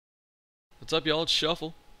What's up, y'all? It's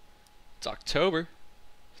Shuffle. It's October.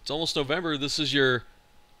 It's almost November. This is your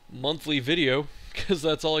monthly video because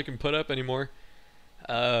that's all I can put up anymore.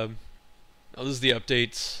 This is the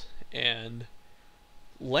updates. And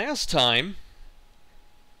last time,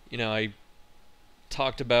 I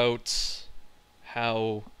talked about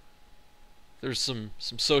how there's some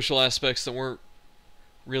social aspects that weren't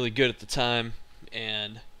really good at the time,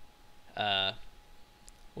 and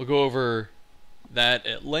we'll go over that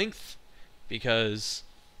at length because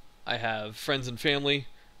I have friends and family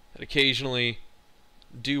that occasionally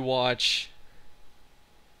do watch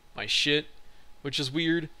my shit, which is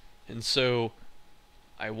weird, and so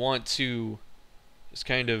I want to just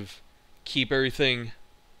kind of keep everything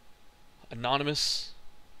anonymous,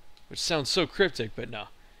 which sounds so cryptic, but no.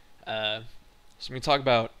 So I'm going to talk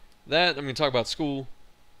about that. I'm going to talk about school.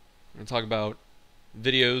 I'm going to talk about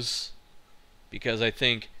videos, because I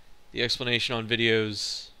think the explanation on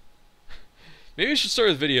videos... Maybe I should start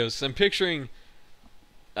with videos, 'cause I'm picturing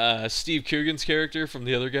Steve Coogan's character from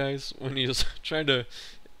The Other Guys when he was trying to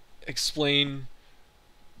explain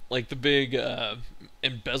like the big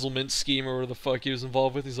embezzlement scheme or whatever the fuck he was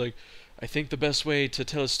involved with. He's like, I think the best way to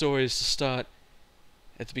tell a story is to start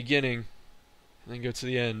at the beginning and then go to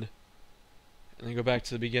the end and then go back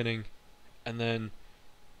to the beginning and then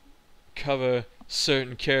cover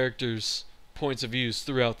certain characters' points of views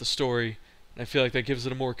throughout the story. And I feel like that gives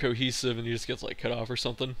it a more cohesive, and he just gets like cut off or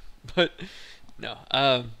something. But no.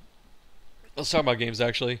 Let's talk about games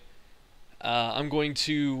actually. I've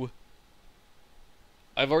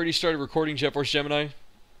already started recording Jet Force Gemini.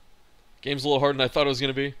 Game's a little harder than I thought it was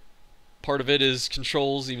going to be. Part of it is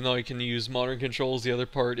controls, even though I can use modern controls. The other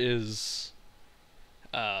part is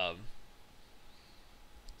it's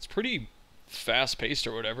pretty fast paced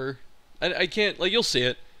or whatever. I can't, like, you'll see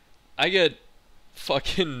it. I get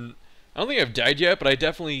fucking, I don't think I've died yet, but I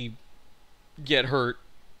definitely get hurt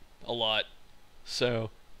a lot. So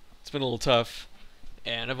it's been a little tough,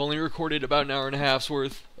 and I've only recorded about an hour and a half's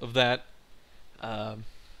worth of that. The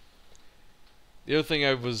other thing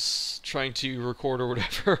I was trying to record or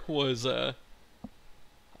whatever was I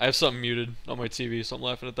have something muted on my TV, so I'm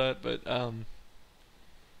laughing at that. But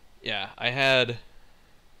yeah, I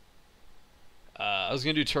was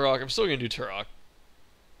gonna do Turok. I'm still gonna do Turok,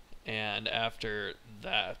 and after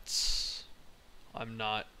that, I'm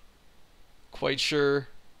not quite sure.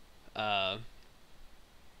 Like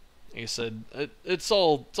I said, it's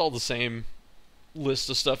all the same list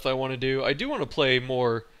of stuff that I want to do. I do want to play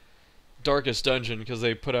more Darkest Dungeon because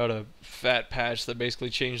they put out a fat patch that basically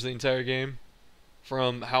changed the entire game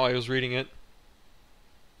from how I was reading it.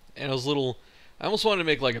 And I almost wanted to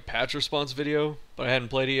make like a patch response video, but I hadn't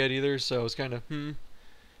played it yet either, so it's kind of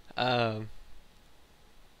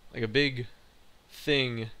like a big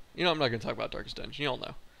thing. I'm not going to talk about Darkest Dungeon, y'all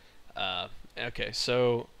know. Okay,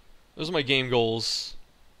 so those are my game goals,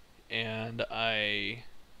 and I'm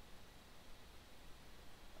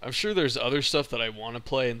sure there's other stuff that I want to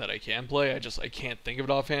play and that I can play. I can't think of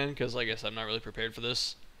it offhand because, like I said, I'm not really prepared for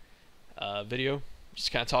this video.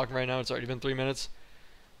 Just kind of talking right now. It's already been 3 minutes.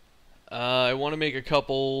 I want to make a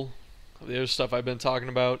couple of the other stuff I've been talking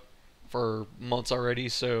about for months already.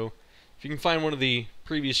 So if you can find one of the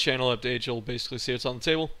previous channel updates, you'll basically see what's on the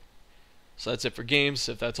table. So that's it for games.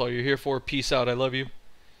 If that's all you're here for, peace out. I love you.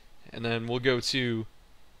 And then we'll go to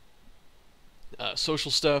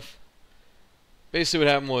social stuff. Basically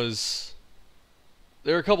what happened was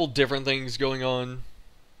there were a couple different things going on,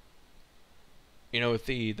 with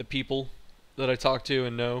the people that I talk to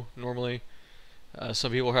and know normally.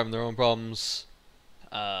 Some people are having their own problems.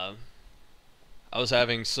 I was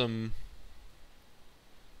having some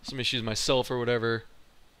issues myself or whatever,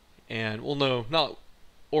 and well, no, not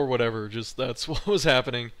or whatever, just that's what was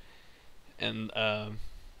happening. And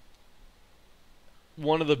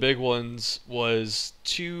one of the big ones was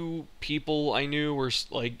two people I knew were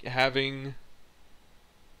like having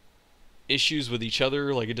issues with each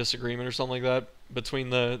other, like a disagreement or something like that between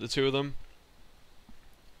the two of them.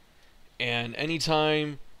 And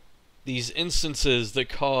anytime these instances that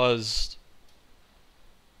caused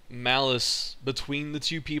malice between the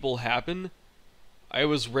two people happen, I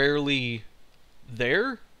was rarely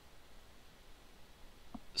there.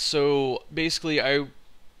 So basically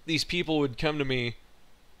these people would come to me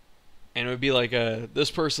and it would be like,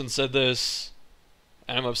 this person said this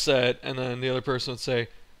and I'm upset, and then the other person would say,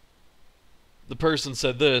 the person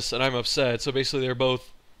said this and I'm upset. So basically they're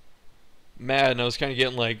both mad, and I was kind of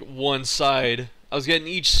getting like one side. I was getting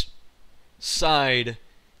each side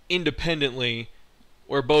independently,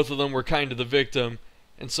 where both of them were kind of the victim,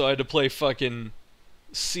 and so I had to play fucking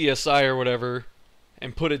CSI or whatever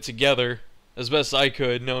and put it together as best I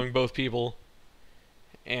could, knowing both people,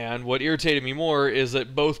 And what irritated me more is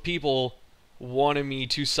that both people wanted me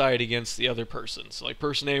to side against the other person. So like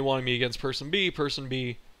person A wanted me against person B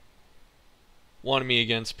wanted me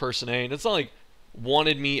against person A. And it's not like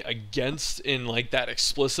wanted me against in like that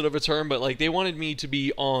explicit of a term, but like they wanted me to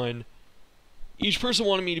be on, each person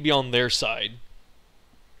wanted me to be on their side.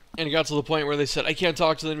 And it got to the point where they said, I can't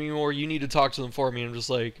talk to them anymore, you need to talk to them for me. And I'm just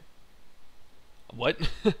like, what?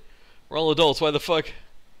 We're all adults, why the fuck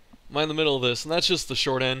am I in the middle of this? And that's just the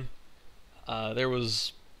short end. There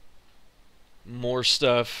was more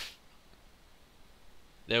stuff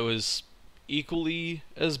that was equally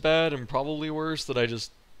as bad and probably worse that I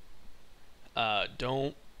just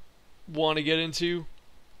don't want to get into.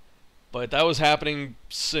 But that was happening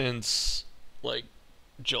since like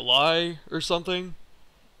July or something.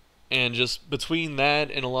 And just between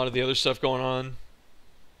that and a lot of the other stuff going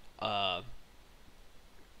on,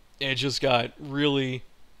 it just got really,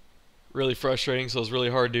 really frustrating. So it was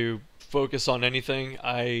really hard to focus on anything.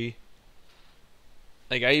 I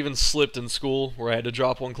even slipped in school where I had to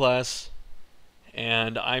drop one class.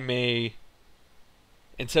 And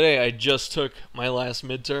today I just took my last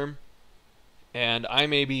midterm. And I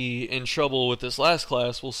may be in trouble with this last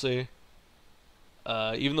class, we'll see.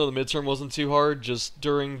 Even though the midterm wasn't too hard, just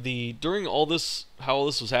during all this, how all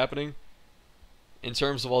this was happening, in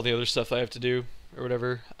terms of all the other stuff that I have to do, or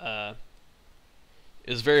whatever, it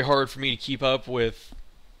was very hard for me to keep up with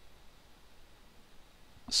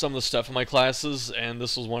some of the stuff in my classes, and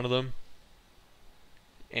this was one of them.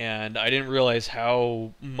 And I didn't realize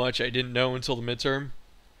how much I didn't know until the midterm.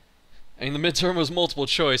 I mean, the midterm was multiple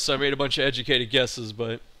choice, so I made a bunch of educated guesses,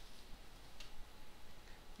 but,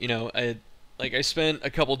 you know, I spent a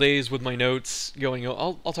couple days with my notes going,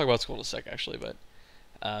 I'll talk about school in a sec, actually, but,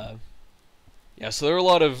 yeah, so there were a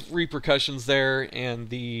lot of repercussions there, and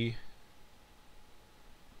the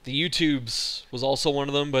YouTubes was also one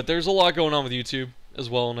of them, but there's a lot going on with YouTube as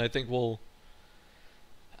well, and I think we'll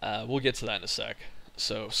get to that in a sec.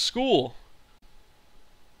 So, school.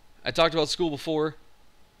 I talked about school before.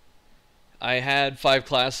 I had 5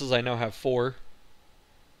 classes, I now have 4.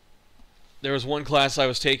 There was one class I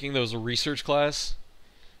was taking that was a research class,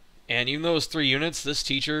 and even though it was 3 units, this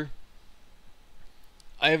teacher,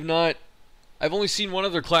 I've only seen one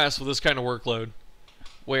other class with this kind of workload,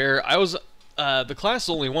 where the class is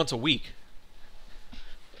only once a week,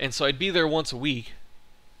 and so I'd be there once a week,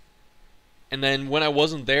 and then when I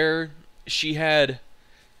wasn't there, she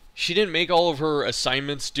didn't make all of her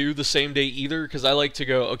assignments due the same day either, because I like to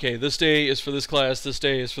go, okay, this day is for this class, this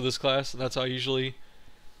day is for this class, and that's how I usually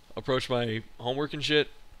approach my homework and shit.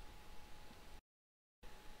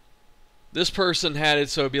 This person had it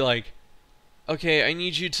so it'd be like, okay, I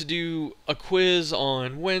need you to do a quiz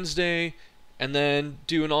on Wednesday, and then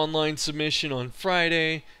do an online submission on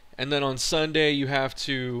Friday, and then on Sunday you have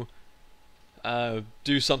to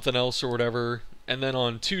do something else or whatever, and then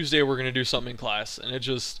on Tuesday we're going to do something in class. And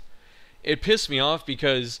it pissed me off,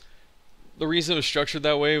 because the reason it was structured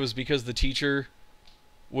that way was because the teacher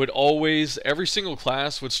would always, every single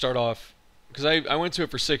class would start off, because I went to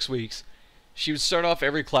it for 6 weeks, she would start off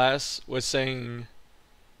every class with saying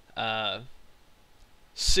 60%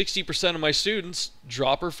 of my students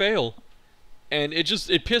drop or fail. And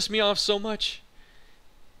it pissed me off so much.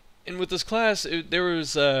 And with this class, there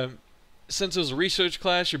was, since it was a research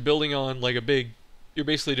class, you're building on like you're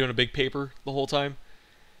basically doing a big paper the whole time.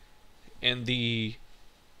 And the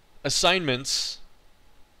assignments,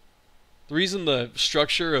 the reason the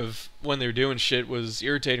structure of when they were doing shit was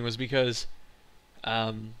irritating was because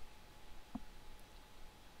the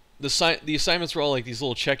assignments were all like these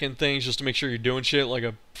little check-in things just to make sure you're doing shit, like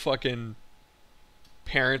a fucking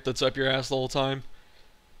parent that's up your ass the whole time.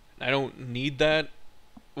 I don't need that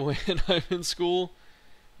when I'm in school.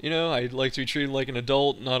 You know, I'd like to be treated like an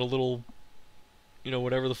adult, not a little, you know,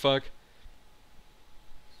 whatever the fuck.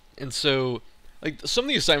 And so, like, some of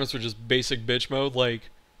the assignments were just basic bitch mode, like,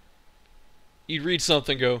 you'd read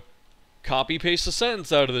something, go, copy paste a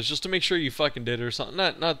sentence out of this just to make sure you fucking did it or something.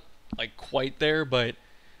 Not like quite there, but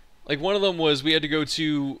like one of them was we had to go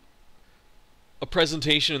to a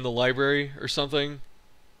presentation in the library or something.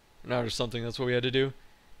 Not or something, that's what we had to do.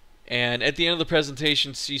 And at the end of the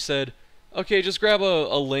presentation, she said, okay, just grab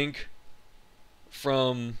a link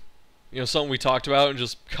from, you know, something we talked about and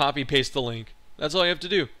just copy paste the link. That's all you have to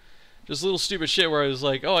do. Just little stupid shit where I was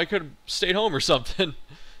like, oh, I could have stayed home or something.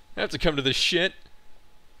 I have to come to this shit.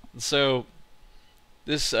 And so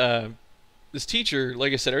this teacher,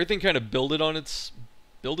 like I said, everything kind of built on itself.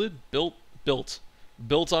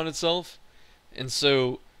 And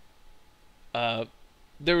so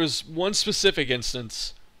there was one specific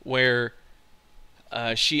instance where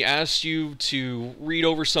she asked you to read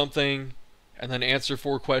over something and then answer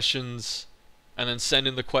 4 questions and then send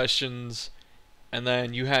in the questions, and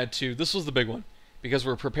then you had to, this was the big one, because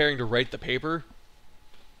we're preparing to write the paper,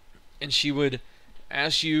 and she would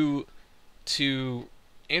ask you to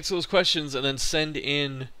answer those questions and then send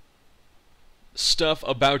in stuff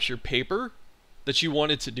about your paper that you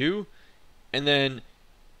wanted to do, and then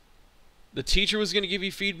the teacher was going to give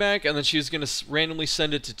you feedback, and then she was going to randomly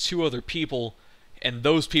send it to 2 other people, and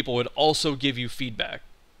those people would also give you feedback.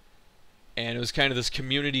 And it was kind of this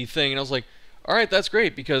community thing, and I was like, alright, that's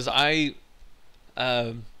great, because I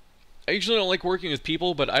usually don't like working with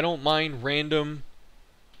people, but I don't mind random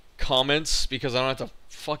comments, because I don't have to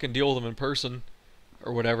fucking deal with them in person,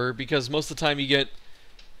 or whatever, because most of the time you get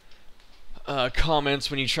comments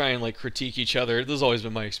when you try and like critique each other. This has always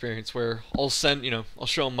been my experience, where I'll send, I'll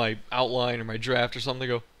show them my outline or my draft or something. They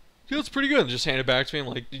go, "Dude, that's pretty good," and just hand it back to me. I'm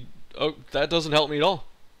like, "Oh, that doesn't help me at all.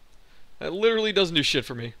 That literally doesn't do shit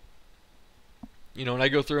for me." And I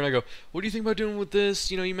go through and I go, "What do you think about doing with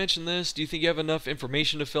this? You mentioned this. Do you think you have enough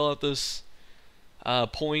information to fill out this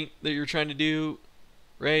point that you're trying to do?"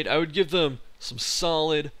 Right? I would give them some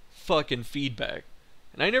solid fucking feedback,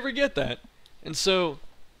 and I never get that. And so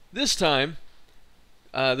this time,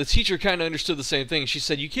 the teacher kind of understood the same thing. She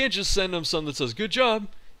said, "You can't just send them something that says, 'good job,'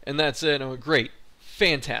 and that's it." And I went, "Great.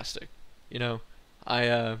 Fantastic."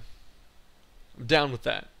 I'm down with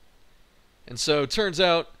that. And so it turns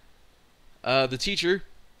out, the teacher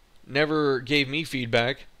never gave me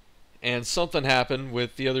feedback, and something happened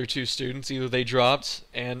with the other 2 students. Either they dropped,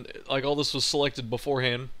 and like all this was selected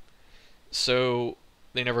beforehand, so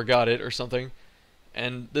they never got it or something.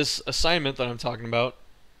 And this assignment that I'm talking about,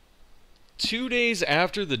 2 days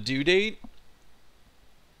after the due date,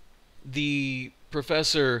 the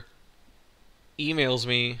professor emails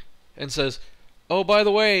me and says, "Oh, by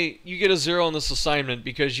the way, you get a 0 on this assignment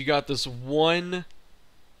because you got this one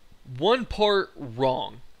part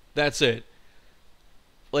wrong. That's it."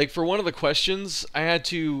 Like, for one of the questions, I had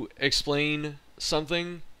to explain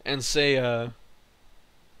something and say,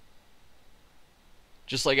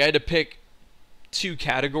 just like I had to pick 2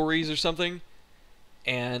 categories or something,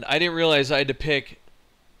 and I didn't realize I had to pick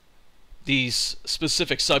these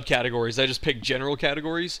specific subcategories. I just picked general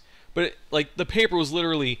categories, but like the paper was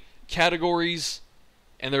literally categories,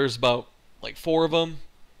 and there's about like 4 of them,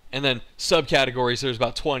 and then subcategories, there's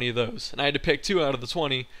about 20 of those, and I had to pick 2 out of the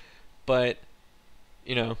 20. But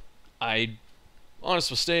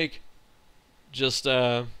honest mistake, just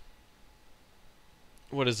honest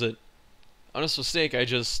mistake, I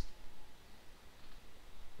just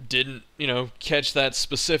didn't catch that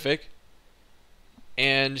specific,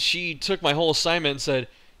 and she took my whole assignment and said,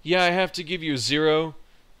 "Yeah, I have to give you a 0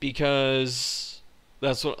 because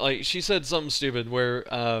that's what," like, she said something stupid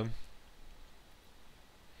where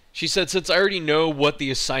she said, since I already know what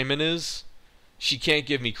the assignment is, she can't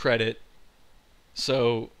give me credit.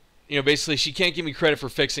 So basically she can't give me credit for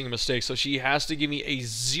fixing a mistake, so she has to give me a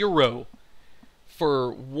 0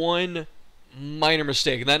 for one minor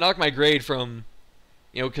mistake. And that knocked my grade from,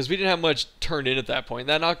 because we didn't have much turned in at that point,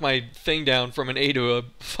 that knocked my thing down from an A to a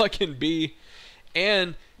fucking B.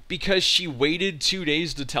 And because she waited 2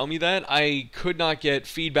 days to tell me that, I could not get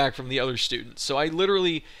feedback from the other students. So I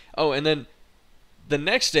literally, and then the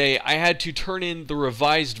next day I had to turn in the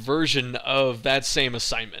revised version of that same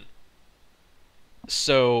assignment.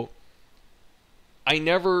 So I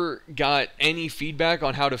never got any feedback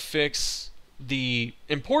on how to fix the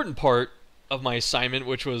important part of my assignment,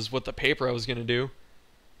 which was what the paper I was going to do,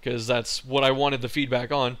 because that's what I wanted the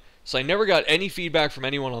feedback on. So I never got any feedback from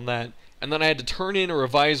anyone on that. And then I had to turn in a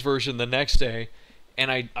revised version the next day,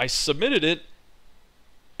 and I submitted it,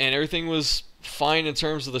 and everything was fine in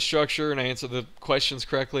terms of the structure, and I answered the questions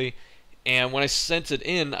correctly. And when I sent it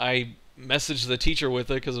in, I messaged the teacher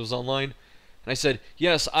with it because it was online, and I said,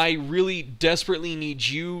 "Yes, I really desperately need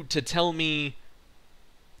you to tell me,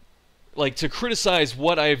 like, to criticize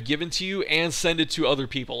what I have given to you and send it to other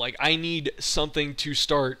people. Like, I need something to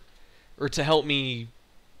start, or to help me,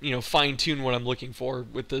 fine-tune what I'm looking for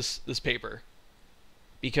with this paper.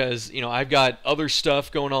 Because, I've got other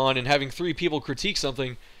stuff going on, and having 3 people critique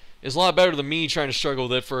something is a lot better than me trying to struggle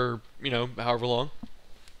with it for, however long."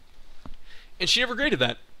 And she never graded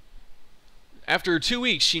that. After 2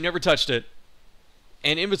 weeks, she never touched it.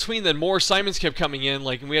 And in between, then more assignments kept coming in,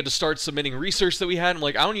 and we had to start submitting research that we had. I'm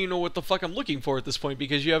like, I don't even know what the fuck I'm looking for at this point,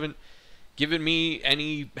 because you haven't given me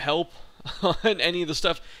any help on any of the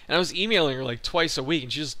stuff. And I was emailing her twice a week,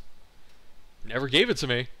 and she just never gave it to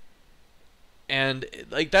me. And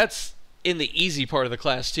that's in the easy part of the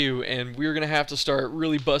class too, and we were gonna have to start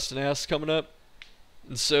really busting ass coming up.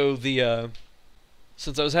 And so the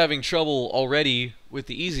since I was having trouble already with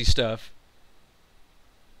the easy stuff,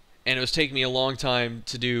 and it was taking me a long time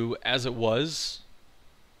to do as it was,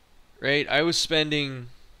 right? I was spending,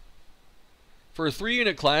 for a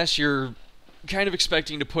 3-unit class, you're kind of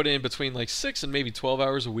expecting to put in between like 6 and maybe 12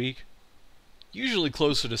 hours a week. Usually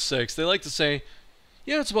closer to 6. They like to say,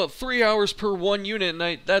 yeah, it's about 3 hours per 1 unit,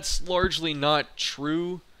 and that's largely not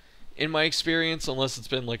true in my experience, unless it's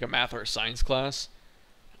been like a math or a science class.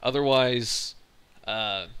 Otherwise,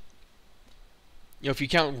 if you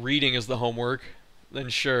count reading as the homework, then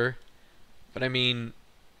sure. But I mean,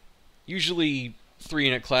 usually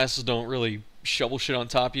 3-unit classes don't really shovel shit on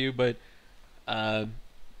top of you, but I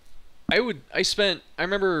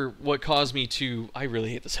remember what caused me to, I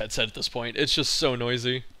really hate this headset at this point. It's just so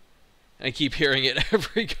noisy. And I keep hearing it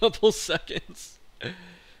every couple seconds.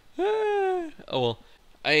 Oh well.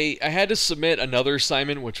 I had to submit another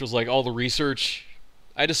assignment, which was like all the research.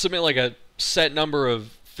 I had to submit like a set number of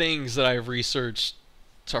things that I've researched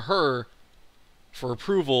to her for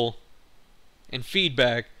approval and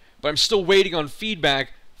feedback, but I'm still waiting on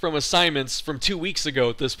feedback from assignments from 2 weeks ago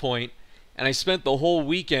at this point, and I spent the whole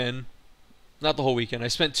weekend, not the whole weekend, I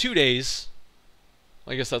spent 2 days,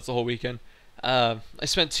 I guess that's the whole weekend, I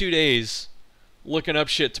spent 2 days looking up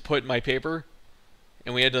shit to put in my paper,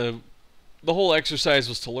 and we had to, the whole exercise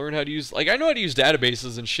was to learn how to use, like, I know how to use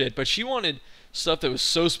databases and shit, but she wanted stuff that was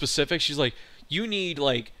so specific. She's like, you need,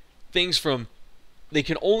 like, things from, they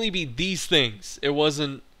can only be these things. It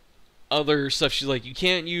wasn't other stuff. She's like, you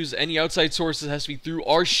can't use any outside sources. It has to be through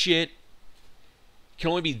our shit. It can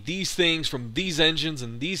only be these things from these engines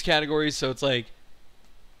and these categories. So it's like,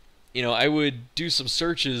 I would do some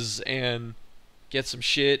searches and get some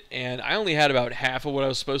shit, and I only had about half of what I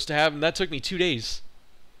was supposed to have, and that took me 2 days.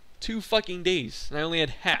 2 fucking days, and I only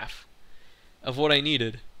had half of what I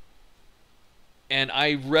needed. And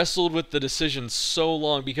I wrestled with the decision so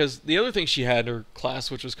long, because the other thing she had in her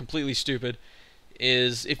class, which was completely stupid,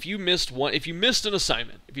 is if you missed an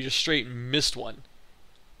assignment, if you just straight missed one,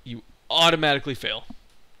 you automatically fail.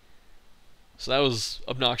 So that was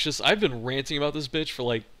obnoxious. I've been ranting about this bitch for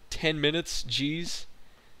like 10 minutes, jeez.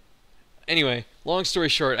 Anyway, long story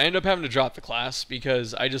short, I ended up having to drop the class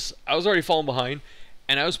because I was already falling behind,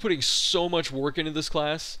 and I was putting so much work into this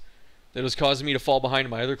class that it was causing me to fall behind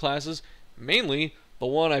in my other classes. Mainly the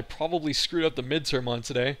one I probably screwed up the midterm on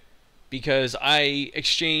today, because I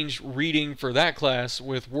exchanged reading for that class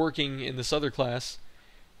with working in this other class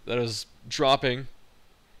that I was dropping.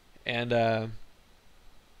 And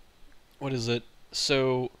what is it?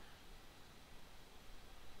 So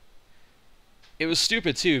it was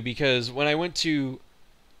stupid too, because when I went to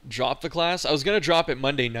drop the class, I was gonna drop it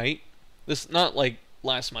Monday night. This, not like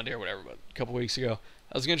last Monday or whatever, but a couple weeks ago.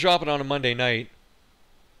 I was gonna drop it on a Monday night,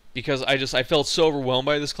 because I felt so overwhelmed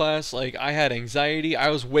by this class. Like, I had anxiety. I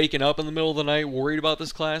was waking up in the middle of the night worried about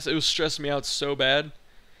this class. It was stressing me out so bad.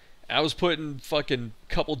 I was putting fucking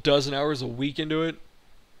couple dozen hours a week into it,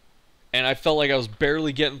 and I felt like I was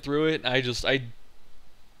barely getting through it. No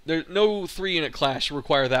 3-unit class should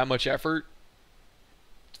require that much effort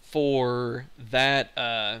for that,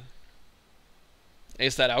 I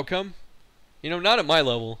guess, that outcome. Not at my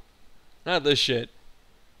level. Not at this shit.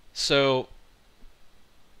 So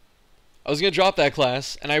I was going to drop that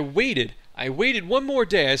class, and I waited. I waited one more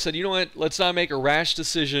day. I said, you know what? Let's not make a rash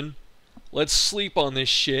decision. Let's sleep on this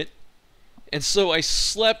shit. And so I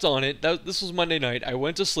slept on it. This was Monday night. I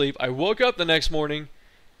went to sleep. I woke up the next morning.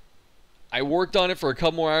 I worked on it for a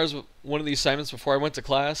couple more hours with one of the assignments before I went to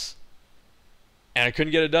class. And I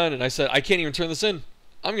couldn't get it done. And I said, I can't even turn this in.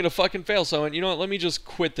 I'm going to fucking fail. So I went, you know what? Let me just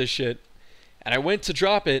quit this shit. And I went to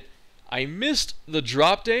drop it. I missed the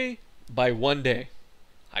drop day by 1 day.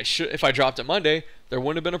 If I dropped it Monday, there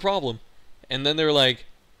wouldn't have been a problem. And then they were like,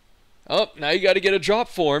 oh, now you got to get a drop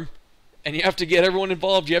form, and you have to get everyone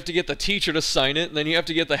involved. You have to get the teacher to sign it, and then you have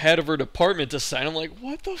to get the head of her department to sign it. I'm like,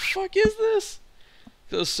 what the fuck is this?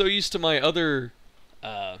 I was so used to my other,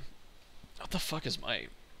 what the fuck is my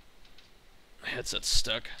headset's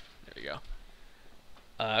stuck. There you go.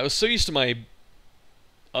 I was so used to my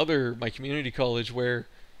community college, where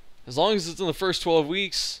as long as it's in the first 12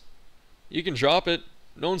 weeks, you can drop it.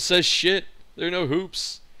 No one says shit. There are no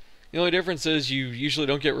hoops. The only difference is you usually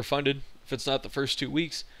don't get refunded if it's not the first 2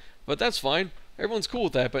 weeks. But that's fine. Everyone's cool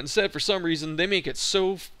with that. But instead, for some reason, they make it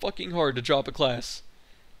so fucking hard to drop a class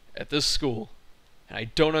at this school. And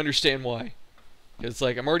I don't understand why. It's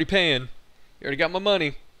like, I'm already paying. You already got my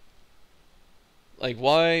money. Like,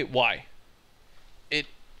 why? Why?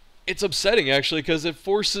 It's upsetting, actually, because it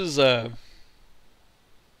forces, in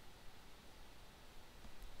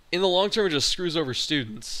the long term, it just screws over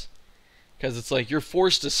students. Because it's like, you're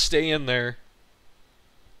forced to stay in there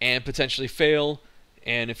and potentially fail.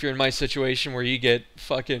 And if you're in my situation where you get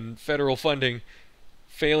fucking federal funding,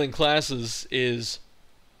 failing classes is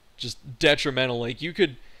just detrimental. Like,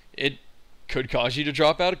 it could cause you to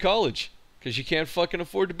drop out of college because you can't fucking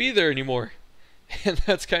afford to be there anymore. And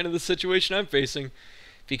that's kind of the situation I'm facing,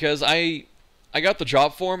 because I got the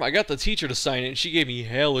drop form, I got the teacher to sign it, and she gave me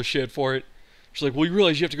hella shit for it. She's like, well, you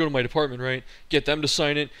realize you have to go to my department, right? Get them to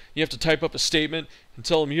sign it. You have to type up a statement and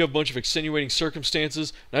tell them you have a bunch of extenuating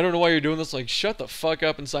circumstances, and I don't know why you're doing this. Like, shut the fuck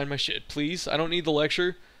up and sign my shit, please. I don't need the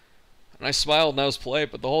lecture. And I smiled and I was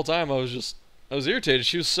polite, but the whole time I was irritated.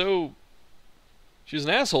 She was an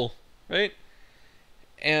asshole, right?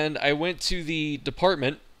 And I went to the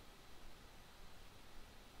department,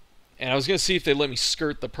 and I was going to see if they'd let me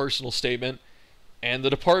skirt the personal statement. And the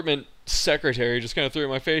department secretary just kind of threw it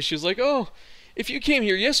in my face. She was like, oh, if you came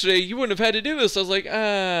here yesterday, you wouldn't have had to do this. I was like,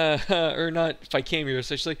 or not if I came here.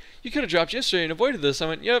 So she's like, you could have dropped yesterday and avoided this. I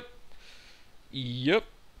went, yep. She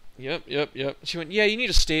went, yeah, you need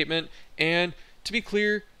a statement. And to be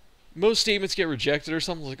clear, most statements get rejected or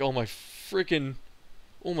something. I was like, oh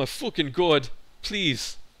my fucking god,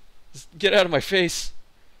 please, just get out of my face.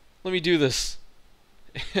 Let me do this.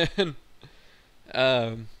 And,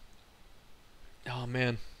 oh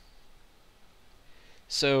man.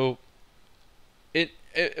 So,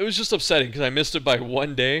 it was just upsetting because I missed it by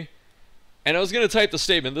one day. And I was going to type the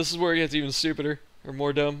statement. This is where it gets even stupider or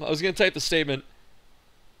more dumb. I was going to type the statement,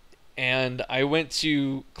 and I went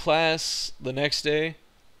to class the next day,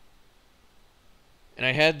 and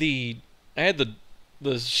I had the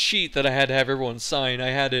sheet that I had to have everyone sign. I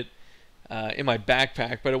had it in my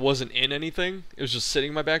backpack, but it wasn't in anything. It was just sitting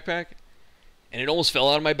in my backpack. And it almost fell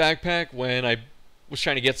out of my backpack when I was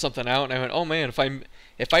trying to get something out, and I went, oh man,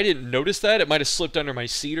 if I didn't notice that, it might have slipped under my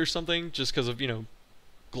seat or something, just because of,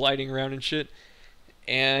 gliding around and shit.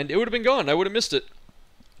 And it would have been gone. I would have missed it.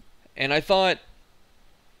 And I thought,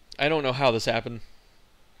 I don't know how this happened.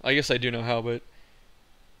 I guess I do know how, but...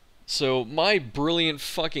 So, my brilliant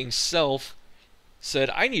fucking self said,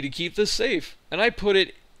 I need to keep this safe. And I put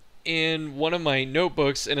it in one of my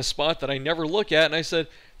notebooks in a spot that I never look at, and I said,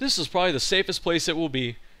 this is probably the safest place it will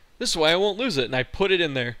be. This is why I won't lose it. And I put it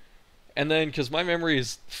in there. And then, because my memory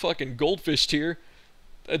is fucking goldfished here,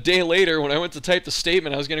 a day later, when I went to type the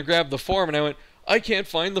statement, I was going to grab the form, and I went, I can't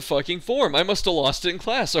find the fucking form. I must have lost it in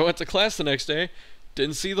class. So I went to class the next day,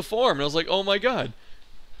 didn't see the form, and I was like, oh my god,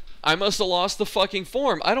 I must have lost the fucking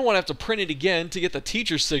form. I don't want to have to print it again to get the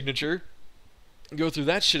teacher's signature and go through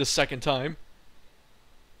that shit a second time.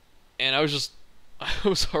 And I was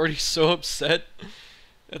already so upset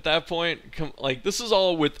at that point. Like, this is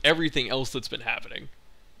all with everything else that's been happening.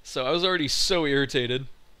 So I was already so irritated.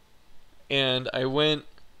 And I went,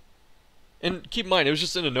 and keep in mind, it was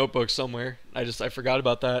just in a notebook somewhere. I forgot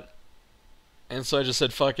about that. And so I just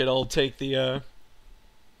said, fuck it, I'll take the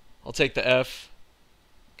F.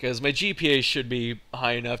 Because my GPA should be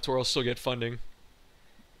high enough to where I'll still get funding.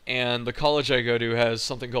 And the college I go to has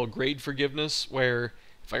something called grade forgiveness, where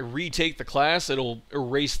if I retake the class, it'll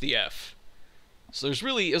erase the F. So there's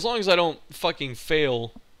really, as long as I don't fucking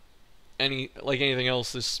fail anything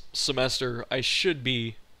else this semester, I should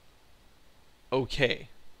be okay.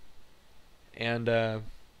 And so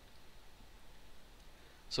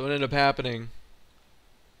what ended up happening,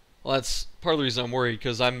 well, that's part of the reason I'm worried,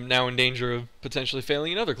 because I'm now in danger of potentially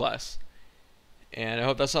failing another class. And I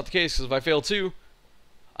hope that's not the case, because if I fail too,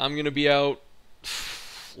 I'm going to be out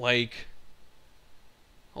like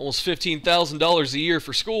almost $15,000 a year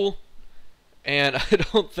for school. And I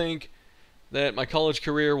don't think that my college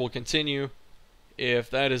career will continue if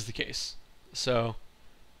that is the case. So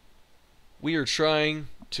we are trying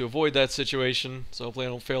to avoid that situation, so hopefully I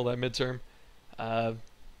don't fail that midterm. But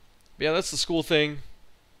yeah, that's the school thing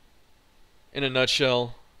in a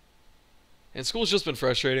nutshell. And school's just been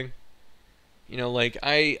frustrating. Like,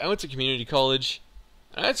 I went to community college.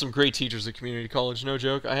 I had some great teachers at community college, no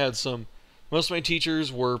joke. Most of my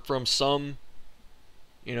teachers were from some,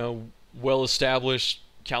 well-established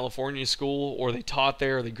California school, or they taught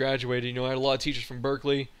there, or they graduated. I had a lot of teachers from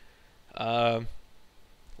Berkeley, a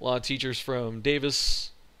lot of teachers from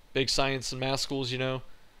Davis, big science and math schools,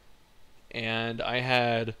 and I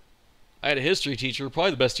had a history teacher,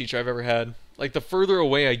 probably the best teacher I've ever had. Like, the further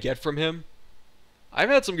away I get from him, I've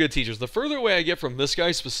had some good teachers. The further away I get from this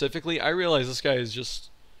guy specifically, I realize this guy is just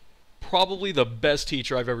probably the best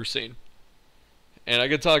teacher I've ever seen. And I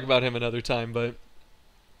could talk about him another time, but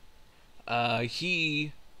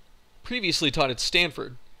he previously taught at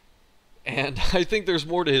Stanford. And I think there's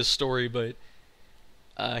more to his story, but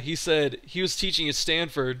he said he was teaching at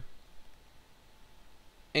Stanford,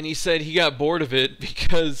 and he said he got bored of it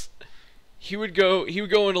because he would go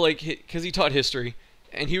into like, because he taught history,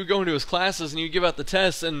 and he would go into his classes and he would give out the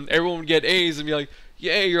tests and everyone would get A's and be like,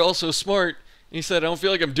 "Yay, you're all so smart." And he said, "I don't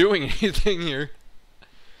feel like I'm doing anything here."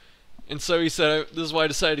 And so he said, "This is why I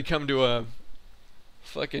decided to come to a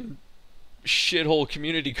fucking shithole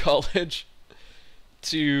community college."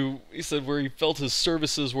 He said, where he felt his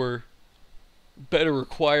services were better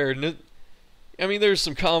required. And I mean, there's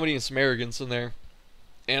some comedy and some arrogance in there.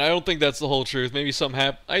 And I don't think that's the whole truth. Maybe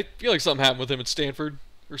I feel like something happened with him at Stanford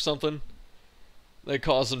or something that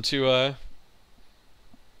caused him to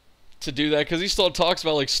do that. Because he still talks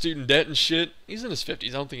about like student debt and shit. He's in his 50s.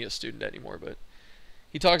 I don't think he has student debt anymore, but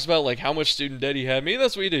he talks about like how much student debt he had. Maybe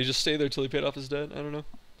that's what he did. He just stayed there till he paid off his debt. I don't know.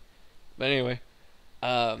 But anyway,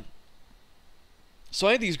 so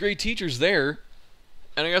I had these great teachers there,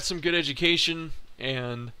 and I got some good education,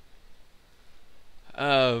 and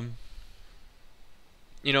and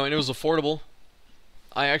it was affordable.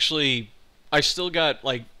 I still got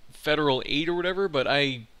like federal aid or whatever, but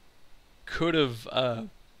I could have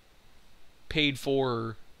paid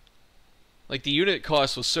for, like, the unit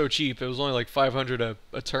cost was so cheap. It was only like $500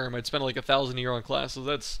 a term. I'd spend like $1,000 a year on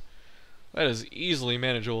classes. That is easily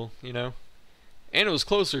manageable, And it was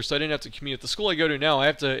closer, so I didn't have to commute. The school I go to now,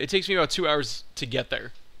 it takes me about 2 hours to get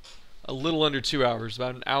there. A little under 2 hours,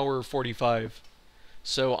 about an hour 45.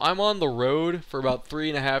 So I'm on the road for about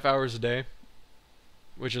 3.5 hours a day,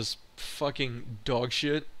 which is fucking dog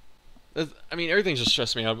shit. I mean, everything's just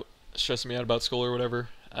stressing me out about school or whatever.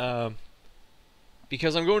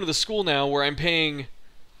 Because I'm going to the school now where I'm paying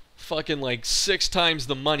fucking like 6 times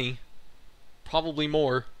the money, probably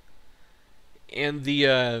more, and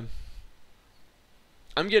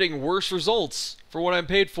I'm getting worse results for what I'm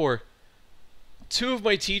paid for. 2 of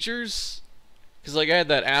my teachers, because like I had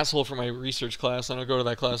that asshole for my research class, I don't go to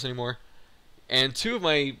that class anymore. And 2 of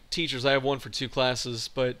my teachers, I have one for 2 classes,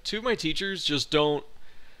 but 2 of my teachers just don't,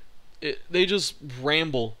 they just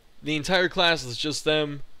ramble. The entire class is just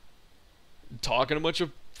them talking a bunch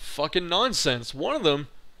of fucking nonsense. One of them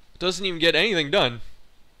doesn't even get anything done.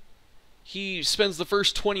 He spends the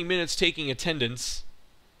first 20 minutes taking attendance,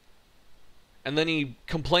 and then he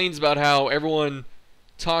complains about how everyone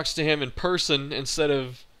talks to him in person instead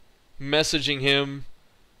of messaging him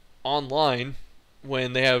online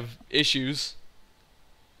when they have issues.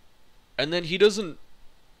 And then he just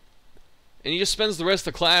spends the rest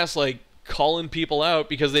of the class like calling people out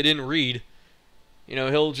because they didn't read.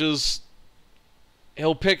 He'll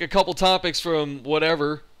pick a couple topics from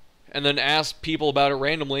whatever and then ask people about it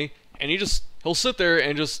randomly, and he'll sit there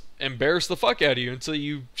and just embarrass the fuck out of you until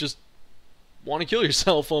you just want to kill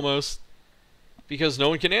yourself almost, because no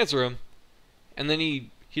one can answer him. And then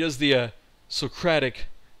he does the Socratic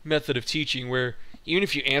method of teaching, where even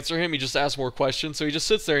if you answer him, he just asks more questions. So he just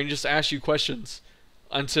sits there and he just asks you questions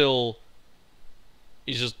until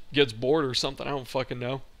he just gets bored or something. I don't fucking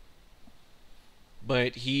know.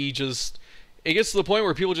 But it gets to the point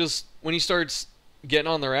where people just, when he starts getting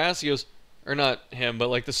on their ass, he goes, or not him, but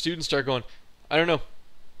like the students start going, "I don't know.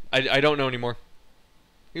 I don't know anymore."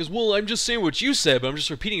 He goes, "Well, I'm just saying what you said, but I'm just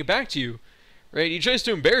repeating it back to you." Right? He tries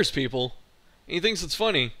to embarrass people, and he thinks it's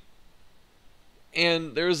funny.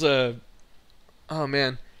 And there's oh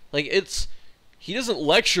man, like he doesn't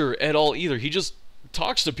lecture at all either. He just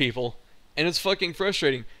talks to people, and it's fucking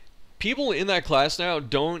frustrating. People in that class now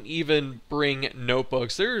don't even bring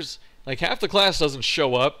notebooks. There's like half the class doesn't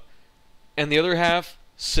show up, and the other half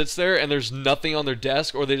sits there and there's nothing on their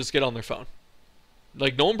desk, or they just get on their phone.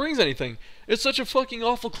 Like, no one brings anything. It's such a fucking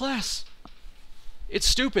awful class. It's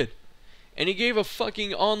stupid. And he gave a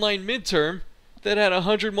fucking online midterm that had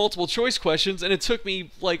 100 multiple choice questions, and it took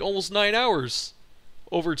me like almost 9 hours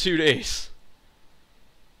over 2 days.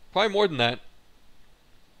 Probably more than that.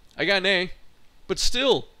 I got an A, but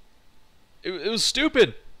still, it was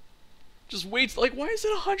stupid. Just wait, like, why is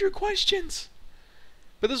it 100 questions?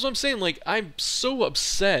 But this is what I'm saying, like, I'm so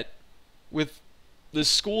upset with this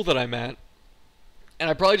school that I'm at.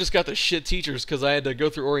 And I probably just got the shit teachers because I had to go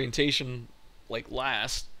through orientation, like,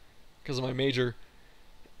 last because of my major.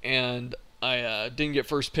 And I didn't get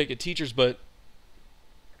first pick at teachers, but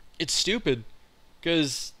it's stupid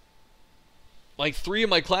because, like, 3 of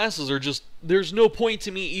my classes are just, there's no point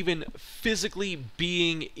to me even physically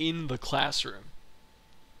being in the classroom.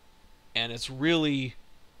 And it's really,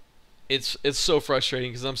 it's so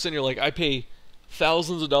frustrating because I'm sitting here like, I pay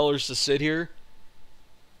thousands of dollars to sit here,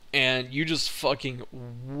 and you just fucking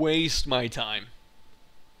waste my time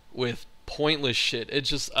with pointless shit. It's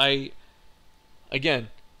just, again,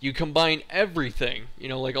 you combine everything,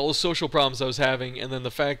 like all the social problems I was having, and then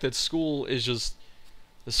the fact that school is just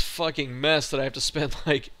this fucking mess that I have to spend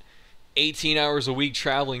like 18 hours a week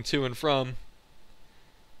traveling to and from.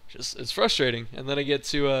 Just, it's frustrating. And then I get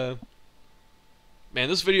to, man,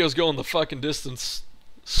 this video's going the fucking distance.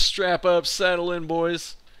 Strap up, saddle in,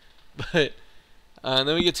 boys. But, and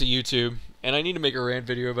then we get to YouTube. And I need to make a rant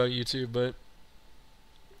video about YouTube, but,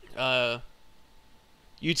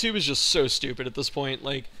 YouTube is just so stupid at this point.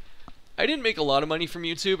 Like, I didn't make a lot of money from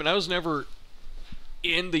YouTube, and I was never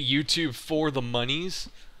in the YouTube for the monies.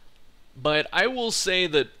 But I will say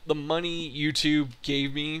that the money YouTube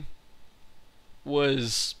gave me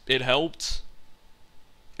it helped.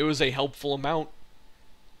 It was a helpful amount.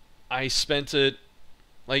 I spent it,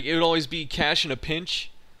 like, it would always be cash in a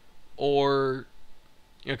pinch, or,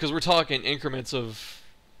 you know, because we're talking increments of,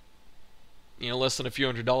 you know, less than a few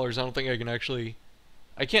 $100s. I don't think I can actually,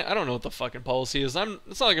 I don't know what the fucking policy is.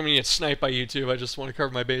 It's not like I'm gonna get sniped by YouTube. I just want to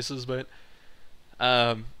cover my bases, but,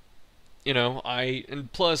 you know,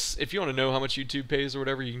 and plus, if you want to know how much YouTube pays or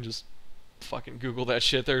whatever, you can just fucking Google that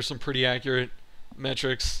shit. There's some pretty accurate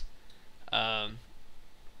metrics. But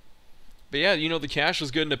yeah, you know, the cash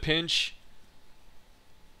was good in a pinch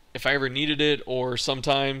if I ever needed it, or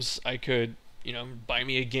sometimes I could, you know, buy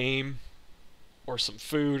me a game or some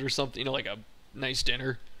food or something, you know, like a nice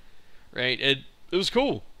dinner, right? It was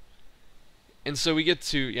cool. And so we get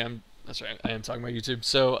to, yeah, that's right, I am talking about YouTube.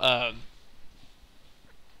 So,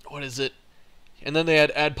 what is it? And then they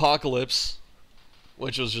had Adpocalypse,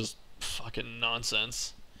 which was just fucking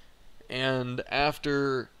nonsense. And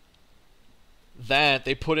after that,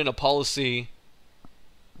 they put in a policy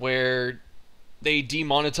where they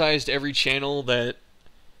demonetized every channel that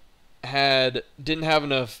didn't have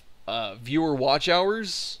enough viewer watch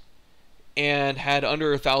hours and had under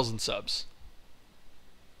 1,000 subs.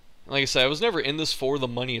 Like I said, I was never in this for the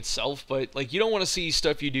money itself, but like, you don't want to see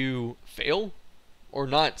stuff you do fail or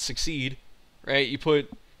not succeed, right? You put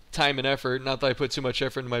time and effort. Not that I put too much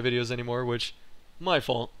effort into my videos anymore, which my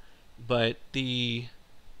fault. But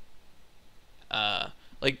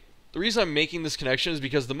like, the reason I'm making this connection is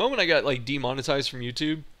because the moment I got like demonetized from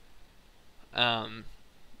YouTube,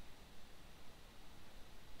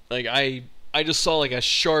 like I just saw like a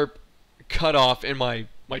sharp cutoff in my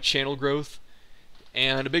channel growth,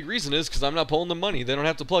 and a big reason is because I'm not pulling the money. They don't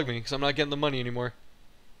have to plug me because I'm not getting the money anymore,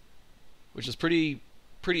 which is pretty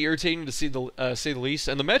irritating to see say the least.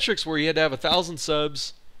 And the metrics where you had to have 1,000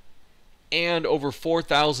 subs and over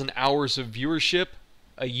 4,000 hours of viewership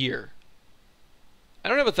a year. I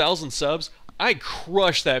don't have 1,000 subs. I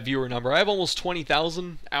crush that viewer number. I have almost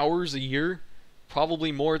 20,000 hours a year,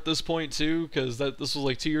 probably more at this point too, because this was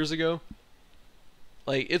like 2 years ago.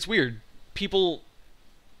 Like, it's weird. People,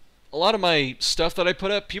 a lot of my stuff that I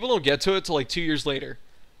put up, people don't get to it till like 2 years later,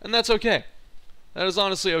 and that's okay. That is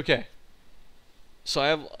honestly okay. So I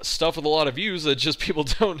have stuff with a lot of views that just people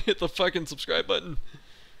don't hit the fucking subscribe button.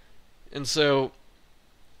 And so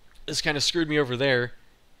this kind of screwed me over there.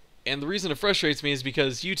 And the reason it frustrates me is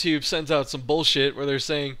because YouTube sends out some bullshit where they're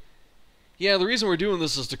saying, yeah, the reason we're doing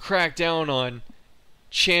this is to crack down on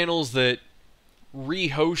channels that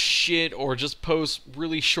rehost shit or just post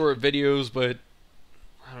really short videos, but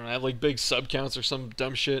I don't know, have like big sub counts or some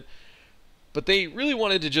dumb shit. But they really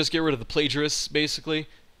wanted to just get rid of the plagiarists, basically.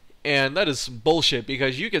 And that is some bullshit,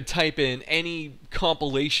 because you could type in any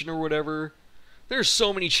compilation or whatever. There's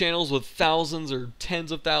so many channels with thousands or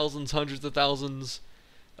tens of thousands, hundreds of thousands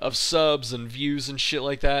of subs and views and shit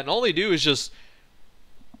like that. And all they do is just,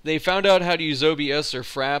 they found out how to use OBS or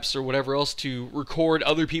Fraps or whatever else to record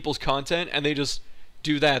other people's content, and they just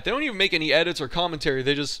do that. They don't even make any edits or commentary.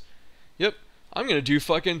 They just, yep, I'm going to do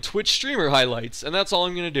fucking Twitch streamer highlights, and that's all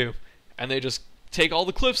I'm going to do. And they just take all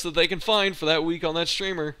the clips that they can find for that week on that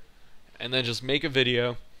streamer, and then just make a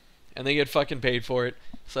video, and they get fucking paid for it.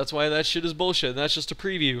 So that's why that shit is bullshit, and that's just a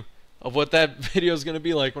preview of what that video is going to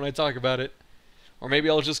be like when I talk about it. Or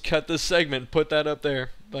maybe I'll just cut this segment and put that up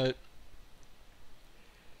there, but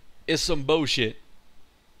it's some bullshit.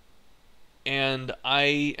 And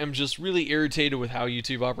I am just really irritated with how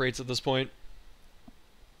YouTube operates at this point.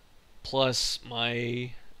 Plus,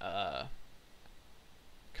 my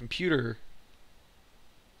computer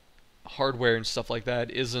hardware and stuff like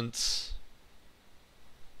that isn't...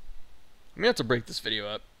 I'm gonna have to break this video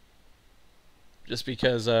up. Just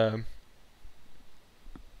because,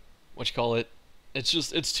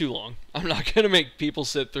 it's too long. I'm not gonna make people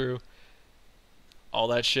sit through all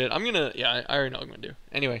that shit. I already know what I'm gonna do.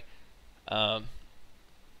 Anyway,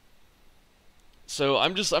 so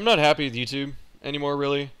I'm not happy with YouTube anymore,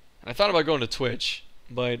 really. And I thought about going to Twitch,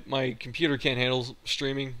 but my computer can't handle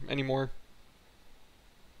streaming anymore.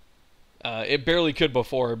 It barely could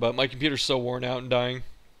before, but my computer's so worn out and dying.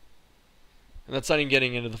 And that's not even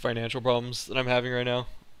getting into the financial problems that I'm having right now.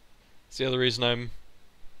 It's the other reason I'm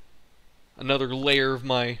another layer of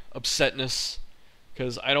my upsetness,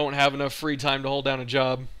 because I don't have enough free time to hold down a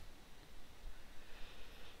job.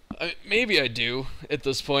 Maybe I do at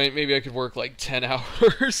this point. Maybe I could work like 10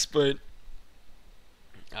 hours, but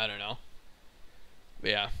I don't know. But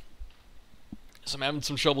yeah. So I'm having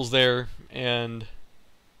some troubles there, and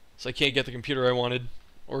so I can't get the computer I wanted,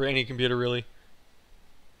 or any computer really.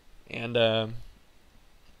 And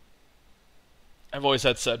I've always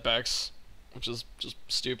had setbacks, which is just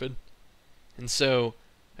stupid. And so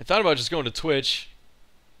I thought about just going to Twitch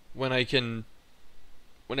whenever I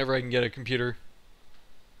can get a computer.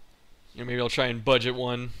 You know, maybe I'll try and budget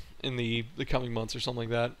one in the coming months or something like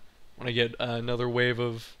that, when I get another wave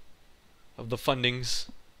of the fundings.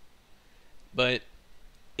 But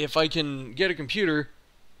if I can get a computer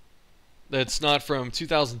that's not from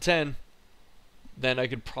 2010, then I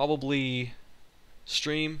could probably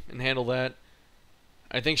stream and handle that.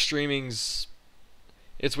 I think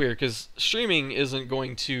it's weird, because streaming isn't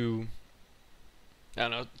going to, I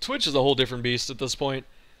don't know, Twitch is a whole different beast at this point.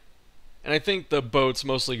 And I think the boat's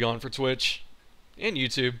mostly gone for Twitch and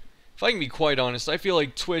YouTube. If I can be quite honest, I feel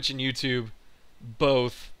like Twitch and YouTube,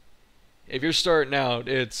 both, if you're starting out,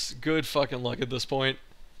 it's good fucking luck at this point.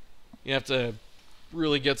 You have to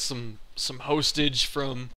really get some hostage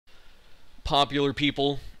from popular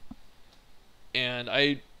people. And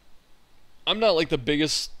I'm not like the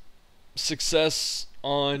biggest success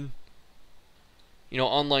on, you know,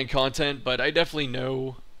 online content, but I definitely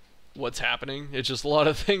know what's happening. It's just a lot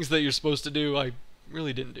of things that you're supposed to do I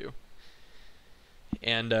really didn't do.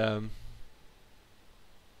 And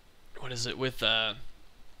what is it with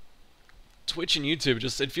Twitch and YouTube?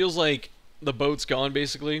 Just, it feels like the boat's gone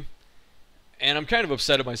basically, and I'm kind of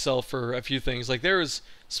upset at myself for a few things. Like, there was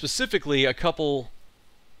specifically a couple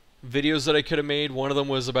videos that I could have made. One of them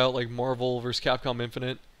was about like Marvel vs. Capcom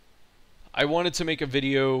Infinite. I wanted to make a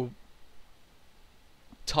video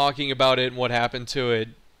talking about it and what happened to it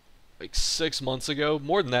like 6 months ago,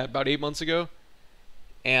 more than that, about 8 months ago,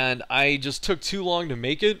 and I just took too long to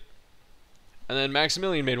make it. And then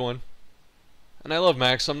Maximilian made one, and I love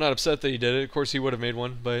Max, so I'm not upset that he did it. Of course he would have made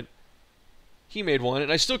one, but he made one,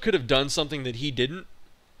 and I still could have done something that he didn't,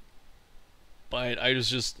 but I was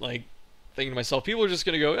just like thinking to myself, people are just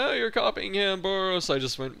gonna go, oh, you're copying him, bro. So I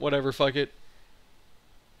just went, whatever, fuck it.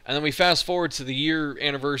 And then we fast forward to the year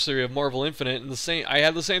anniversary of Marvel Infinite, and I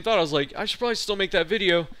had the same thought. I was like, I should probably still make that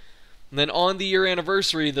video. And then on the year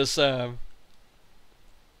anniversary, it's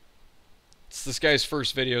this guy's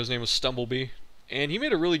first video. His name was Stumblebee, and he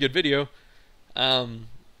made a really good video. In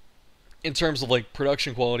terms of like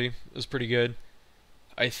production quality, it was pretty good.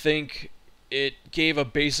 I think it gave a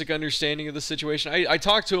basic understanding of the situation. I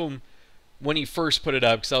talked to him when he first put it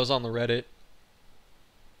up, because I was on the Reddit,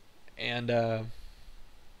 and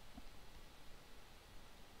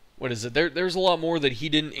what is it? There's a lot more that he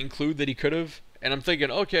didn't include that he could have. And I'm thinking,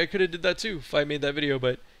 okay, I could have did that too if I made that video,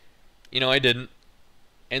 but, you know, I didn't.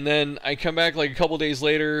 And then I come back like a couple days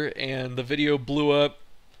later, and the video blew up.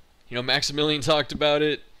 You know, Maximilian talked about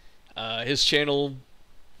it. His channel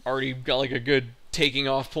already got like a good taking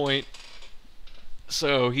off point.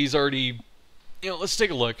 So he's already, you know, let's take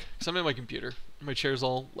a look, because I'm in my computer. My chair's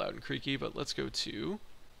all loud and creaky, but let's go to,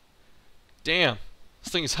 damn,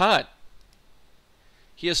 this thing is hot.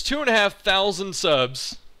 He has 2,500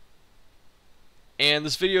 subs. And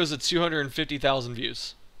this video is at 250,000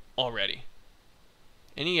 views already.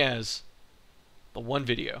 And he has the one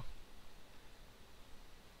video.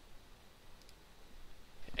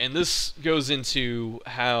 And this goes into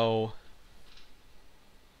how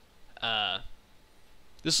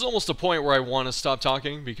this is almost a point where I want to stop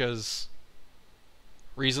talking because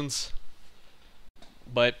reasons.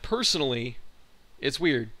 But personally, it's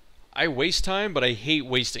weird. I waste time, but I hate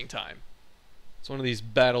wasting time. It's one of these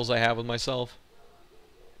battles I have with myself.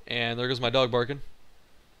 And there goes my dog barking.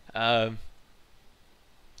 I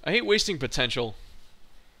hate wasting potential.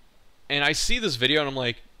 And I see this video and I'm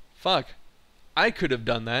like, fuck, I could have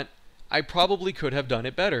done that. I probably could have done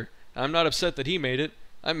it better. I'm not upset that he made it.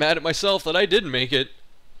 I'm mad at myself that I didn't make it.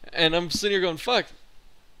 And I'm sitting here going, fuck,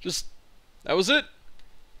 just, that was it.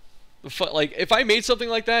 Like, if I made something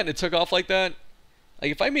like that and it took off like that,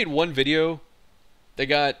 like, if I made one video that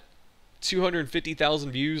got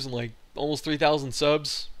 250,000 views and like almost 3,000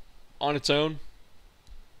 subs on its own,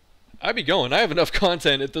 I'd be going. I have enough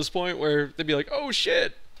content at this point where they'd be like, oh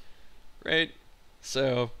shit, right?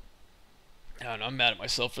 So I don't know, I'm mad at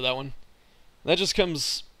myself for that one. That just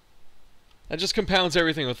compounds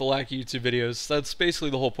everything with the lack of YouTube videos. That's basically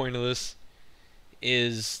the whole point of this,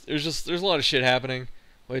 is there's a lot of shit happening,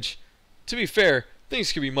 which, to be fair,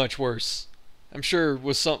 things could be much worse. I'm sure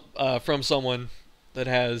with from someone that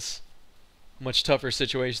has a much tougher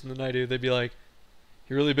situation than I do, they'd be like,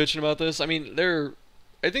 "You really bitching about this?" I mean,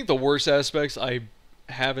 I think the worst aspects I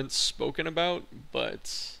haven't spoken about,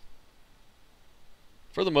 but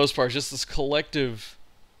for the most part, just this collective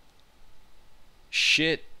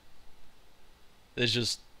shit is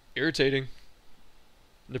just irritating,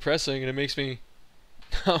 depressing, and it makes me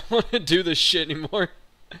not want to do this shit anymore.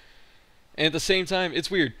 And at the same time,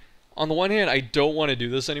 it's weird. On the one hand, I don't want to do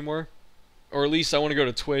this anymore, or at least I want to go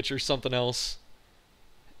to Twitch or something else.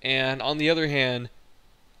 And on the other hand,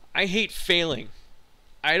 I hate failing.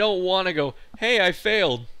 I don't want to go, "Hey, I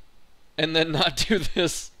failed," and then not do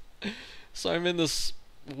this. So I'm in this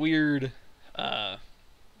weird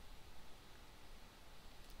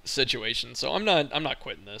situation. So I'm not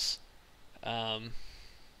quitting this. Yeah,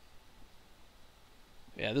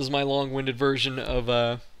 this is my long-winded version of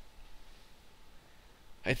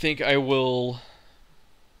I think I'll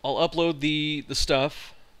upload the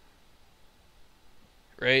stuff,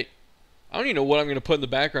 right? I don't even know what I'm going to put in the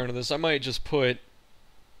background of this. I might just put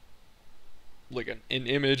like an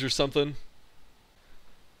image or something.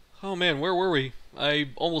 Oh man, where were we? I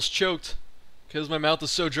almost choked because my mouth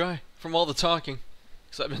is so dry from all the talking.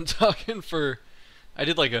 Because I've been talking I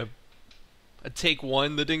did like a take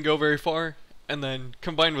one that didn't go very far, and then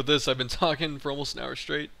combined with this, I've been talking for almost an hour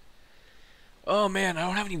straight. Oh man, I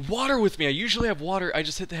don't have any water with me. I usually have water. I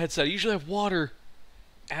just hit the headset. I usually have water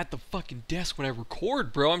at the fucking desk when I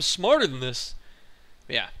record, bro. I'm smarter than this.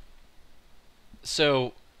 But yeah.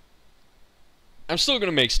 So, I'm still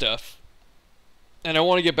going to make stuff. And I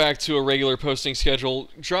want to get back to a regular posting schedule.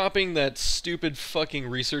 Dropping that stupid fucking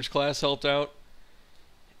research class helped out.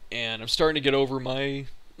 And I'm starting to get over my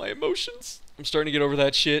emotions. I'm starting to get over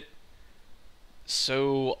that shit.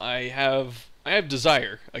 So, I have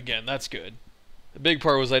desire. Again, that's good. The big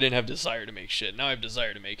part was I didn't have desire to make shit. Now I have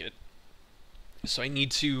desire to make it. So I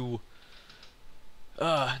need to...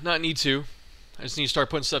 not need to. I just need to start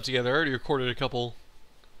putting stuff together. I already recorded a couple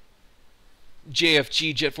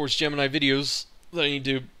JFG, Jet Force Gemini videos that I need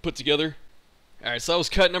to put together. Alright, so that was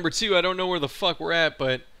cut number 2. I don't know where the fuck we're at,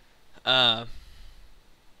 but...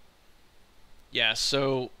 yeah,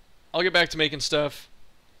 so I'll get back to making stuff.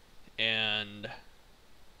 And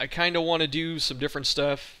I kind of want to do some different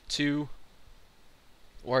stuff, too.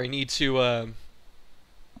 Or I need to,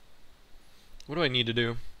 what do I need to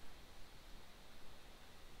do?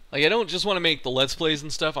 Like, I don't just want to make the Let's Plays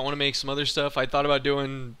and stuff. I want to make some other stuff. I thought about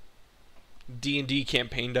doing D&D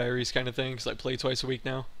campaign diaries kind of thing, because I play twice a week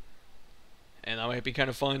now. And that might be kind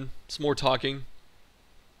of fun. It's more talking.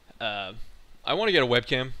 I want to get a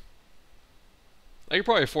webcam. I could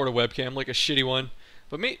probably afford a webcam, like a shitty one.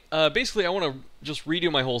 But basically, I want to just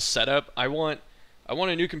redo my whole setup. I want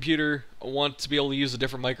a new computer. I want to be able to use a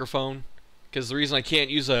different microphone, because the reason I can't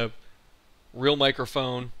use a real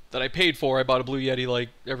microphone that I paid for, I bought a Blue Yeti like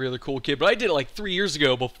every other cool kid, but I did it like 3 years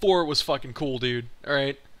ago before it was fucking cool, dude.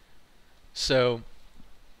 Alright? So,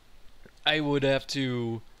 I would have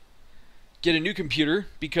to get a new computer,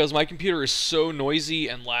 because my computer is so noisy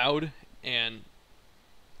and loud, and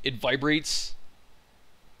it vibrates,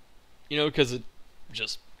 you know, because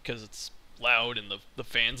it's loud and the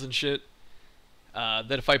fans and shit.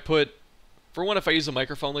 That if I use a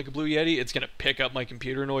microphone like a Blue Yeti, it's going to pick up my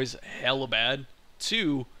computer noise hella bad.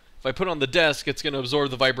 2, if I put it on the desk, it's going to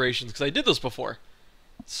absorb the vibrations, because I did this before.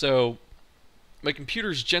 So, my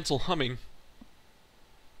computer's gentle humming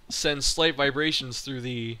sends slight vibrations through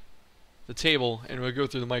the table, and it would go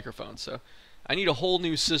through the microphone. So, I need a whole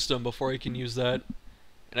new system before I can use that,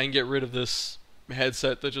 and I can get rid of this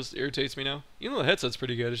headset that just irritates me now. You know, the headset's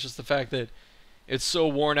pretty good. It's just the fact that it's so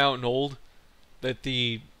worn out and old that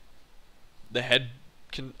the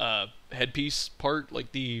headpiece part,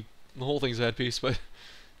 like the whole thing's a headpiece, but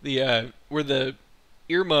the where the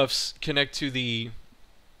earmuffs connect to the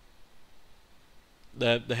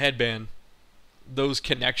headband, those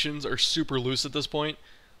connections are super loose at this point.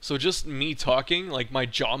 So just me talking, like my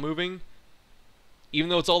jaw moving, even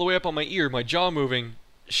though it's all the way up on my ear, my jaw moving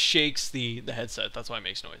shakes the headset. That's why it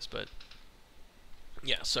makes noise. But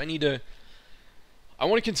yeah, so I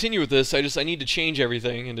want to continue with this. I need to change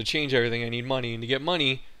everything, and to change everything I need money, and to get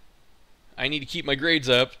money I need to keep my grades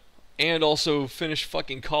up and also finish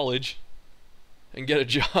fucking college and get a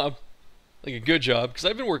job, like a good job, because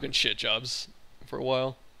I've been working shit jobs for a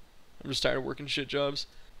while. I'm just tired of working shit jobs.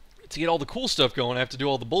 To get all the cool stuff going, I have to do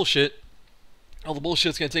all the bullshit. All the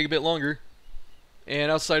bullshit's gonna take a bit longer,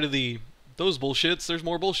 and outside of those bullshits, there's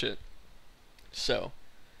more bullshit. So,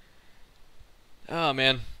 oh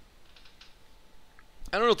man,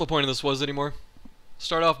 I don't know what the point of this was anymore.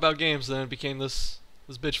 Start off about games, then it became this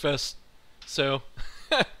bitch fest So,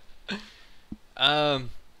 I'll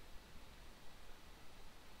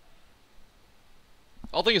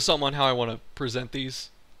think of something on how I want to present these.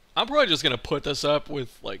 I'm probably just gonna put this up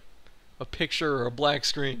with like a picture or a black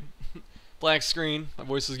screen, black screen. My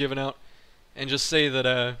voice is giving out, and just say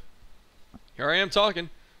that here I am talking.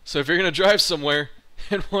 So if you're gonna drive somewhere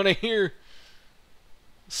and want to hear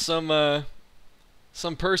some person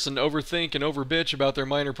overthink and overbitch about their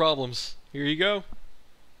minor problems, here you go.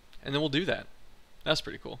 And then we'll do that. That's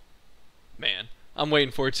pretty cool. Man, I'm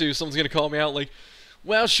waiting for it too. Someone's gonna call me out like,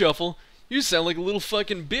 "Wow, Shuffle, you sound like a little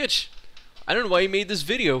fucking bitch. I don't know why you made this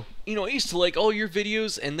video. You know, I used to like all your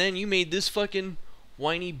videos, and then you made this fucking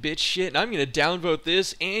whiny bitch shit, and I'm gonna downvote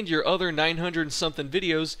this and your other 900 and something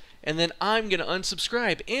videos, and then I'm gonna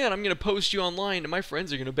unsubscribe, and I'm gonna post you online, and my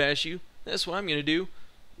friends are gonna bash you. That's what I'm gonna do."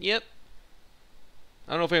 Yep.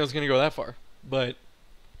 I don't know if anyone's gonna go that far, but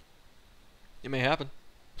it may happen.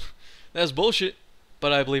 That's bullshit,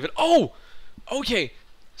 but I believe it. Oh! Okay,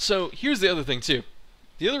 so here's the other thing, too.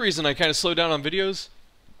 The other reason I kind of slow down on videos,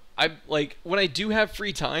 I like, when I do have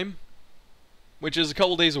free time, which is a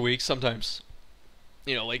couple days a week, sometimes,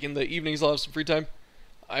 you know, like in the evenings I'll have some free time,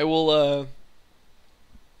 I will,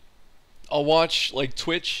 I'll watch, like,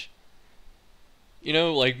 Twitch. You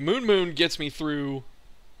know, like, Moon gets me through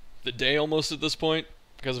the day almost at this point,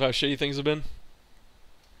 because of how shitty things have been.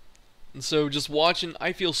 And so just watching,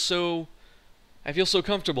 I feel so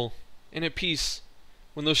comfortable and at peace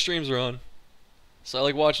when those streams are on. So I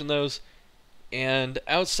like watching those. And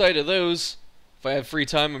outside of those, if I have free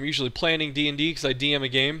time, I'm usually planning D&D because I DM a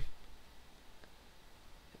game.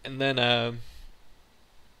 And then, oh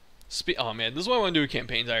man, this is why I want to do a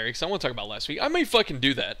campaign diary, because I want to talk about last week. I might fucking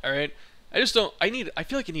do that, alright? I just don't, I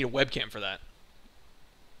feel like I need a webcam for that.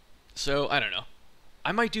 So, I don't know.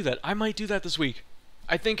 I might do that. I might do that this week.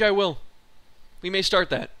 I think I will. We may start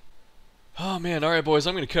that. Oh man, alright boys,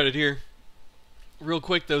 I'm going to cut it here. Real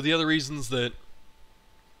quick though, the other reasons that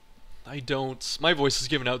I don't, my voice is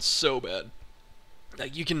giving out so bad.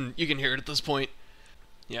 Like you can hear it at this point.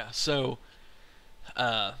 Yeah, so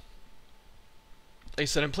like I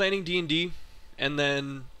said, I'm planning D&D, and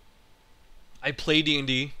then I play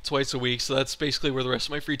D&D twice a week, so that's basically where the rest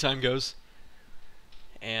of my free time goes.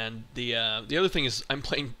 And the other thing is, I'm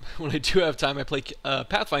playing, when I do have time, I play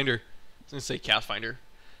Pathfinder. I was going to say Pathfinder.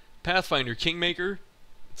 Pathfinder Kingmaker.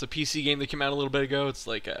 It's a PC game that came out a little bit ago. It's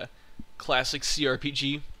like a classic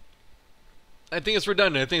CRPG. I think it's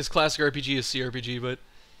redundant. I think it's classic RPG is CRPG, but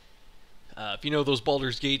if you know those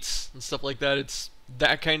Baldur's Gates and stuff like that, it's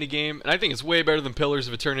that kind of game. And I think it's way better than Pillars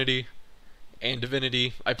of Eternity and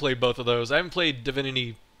Divinity. I played both of those. I haven't played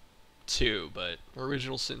Divinity 2, but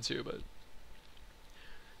Original Sin 2, but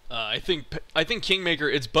I think Kingmaker,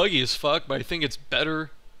 it's buggy as fuck, but I think it's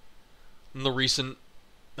better than the recent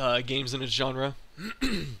games in its genre.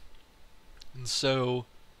 And so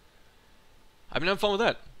I've been having fun with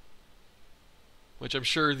that, which I'm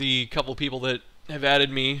sure the couple people that have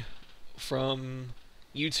added me from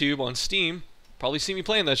YouTube on Steam probably see me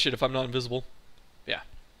playing that shit if I'm not invisible. Yeah.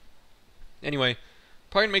 Anyway,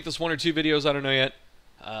 probably gonna make this 1 or 2 videos, I don't know yet.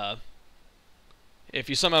 If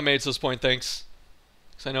you somehow made it to this point, thanks.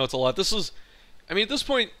 Because I know it's a lot. This is, I mean, at this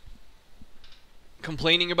point,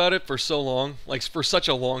 complaining about it for so long, like for such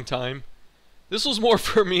a long time, this was more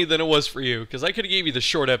for me than it was for you. Because I could have gave you the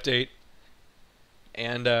short update.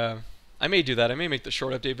 And I may do that. I may make the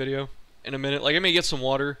short update video in a minute. Like, I may get some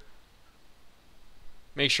water.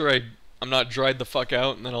 Make sure I'm not dried the fuck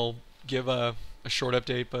out, and then I'll give a short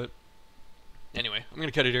update. But anyway, I'm going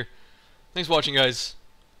to cut it here. Thanks for watching, guys.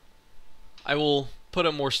 I will put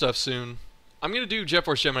up more stuff soon. I'm going to do Jet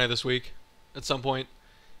Force Gemini this week at some point.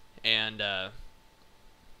 And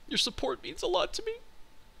your support means a lot to me,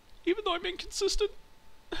 even though I'm inconsistent.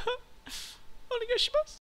 Onegaishimasu.